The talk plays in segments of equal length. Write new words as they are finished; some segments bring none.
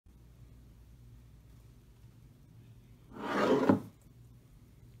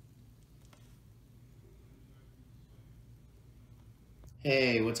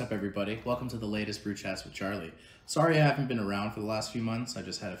Hey, what's up everybody? Welcome to the latest Brew Chats with Charlie. Sorry I haven't been around for the last few months. I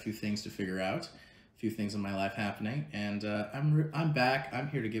just had a few things to figure out, a few things in my life happening, and I'm back. I'm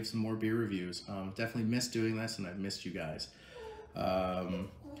here to give some more beer reviews. Definitely missed doing this, and I've missed you guys.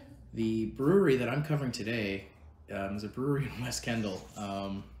 The brewery that I'm covering today is a brewery in West Kendall.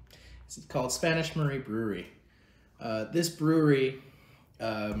 It's called Spanish Marie Brewery. This brewery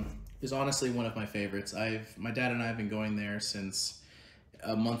is honestly one of my favorites. My dad and I have been going there since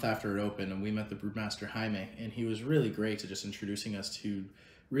a month after it opened, and we met the brewmaster Jaime, and he was really great at just introducing us to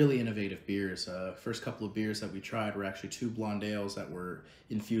really innovative beers. First couple of beers that we tried were actually two blonde ales that were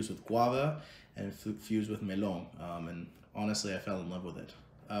infused with guava and infused with melon, and honestly I fell in love with it.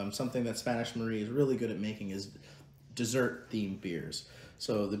 Something that Spanish Marie is really good at making is dessert themed beers.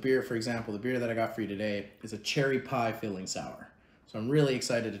 So the beer, for example, the beer that I got for you today is a cherry pie filling sour. So I'm really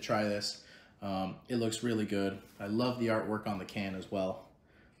excited to try this. It looks really good. I love the artwork on the can as well.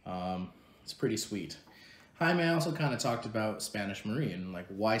 It's pretty sweet. Jaime also kind of talked about Spanish Marie and like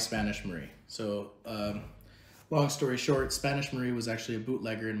why Spanish Marie. So long story short, Spanish Marie was actually a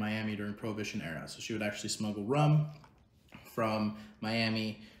bootlegger in Miami during Prohibition era. So she would actually smuggle rum from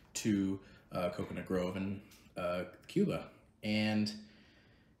Miami to Coconut Grove and Cuba, and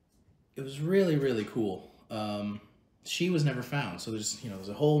it was really, really cool. She was never found, so there's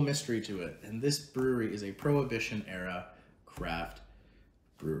a whole mystery to it. And this brewery is a Prohibition era craft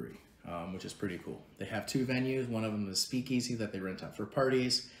brewery, which is pretty cool. They have two venues. One of them is Speakeasy that they rent out for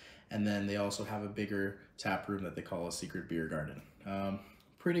parties, and then they also have a bigger tap room that they call a secret beer garden.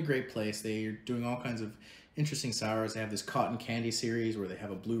 Pretty great place. They're doing all kinds of interesting sours. They have this cotton candy series where they have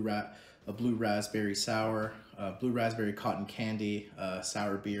a blue raspberry sour, blue raspberry cotton candy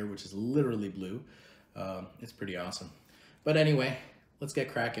sour beer, which is literally blue. It's pretty awesome. But anyway, let's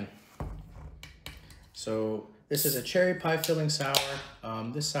get cracking. So this is a cherry pie filling sour.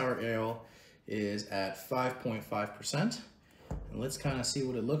 This sour ale is at 5.5%. And let's kind of see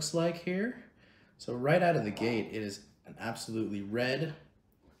what it looks like here. So right out of the gate, it is an absolutely beet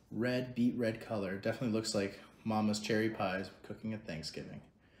red color. Definitely looks like Mama's cherry pies cooking at Thanksgiving.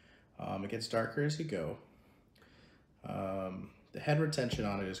 It gets darker as you go. The head retention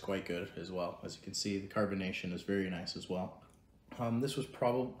on it is quite good as well. As you can see, the carbonation is very nice as well. This was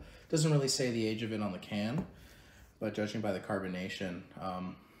probably, doesn't really say the age of it on the can, but judging by the carbonation,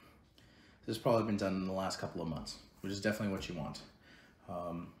 this has probably been done in the last couple of months, which is definitely what you want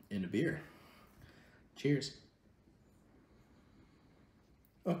in a beer. Cheers.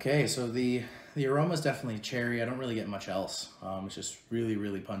 Okay, so the aroma is definitely cherry. I don't really get much else. It's just really,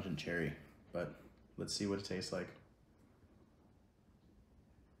 really pungent cherry, but let's see what it tastes like.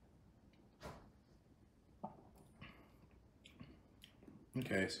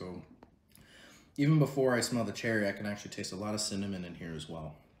 Okay, so even before I smell the cherry, I can actually taste a lot of cinnamon in here as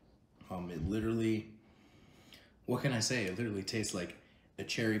well. It literally, what can I say? It literally tastes like a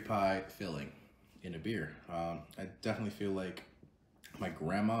cherry pie filling in a beer. I definitely feel like my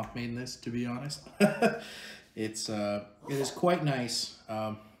grandma made this, to be honest. It is quite nice,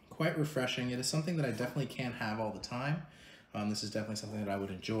 quite refreshing. It is something that I definitely can't have all the time. This is definitely something that I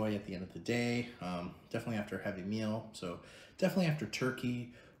would enjoy at the end of the day, definitely after a heavy meal. So definitely after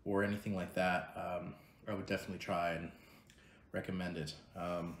turkey or anything like that, I would definitely try and recommend it.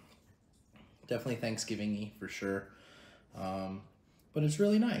 Definitely Thanksgiving-y for sure, but it's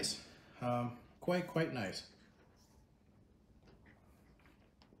really nice, quite nice.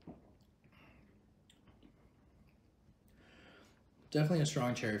 Definitely a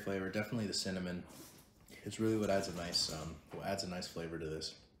strong cherry flavor, definitely the cinnamon. It's really what adds a nice flavor to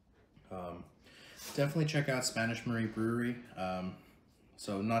this. Definitely check out Spanish Marie Brewery.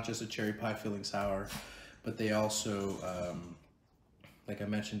 So not just a cherry pie filling sour, but they also, like I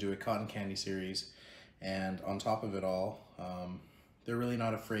mentioned, do a cotton candy series. And on top of it all, they're really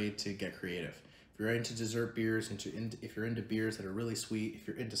not afraid to get creative. If you're into dessert beers, if you're into beers that are really sweet, if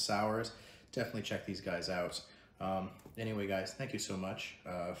you're into sours, definitely check these guys out. Anyway, guys, thank you so much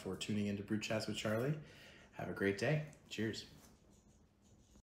for tuning into Brew Chats with Charlie. Have a great day. Cheers.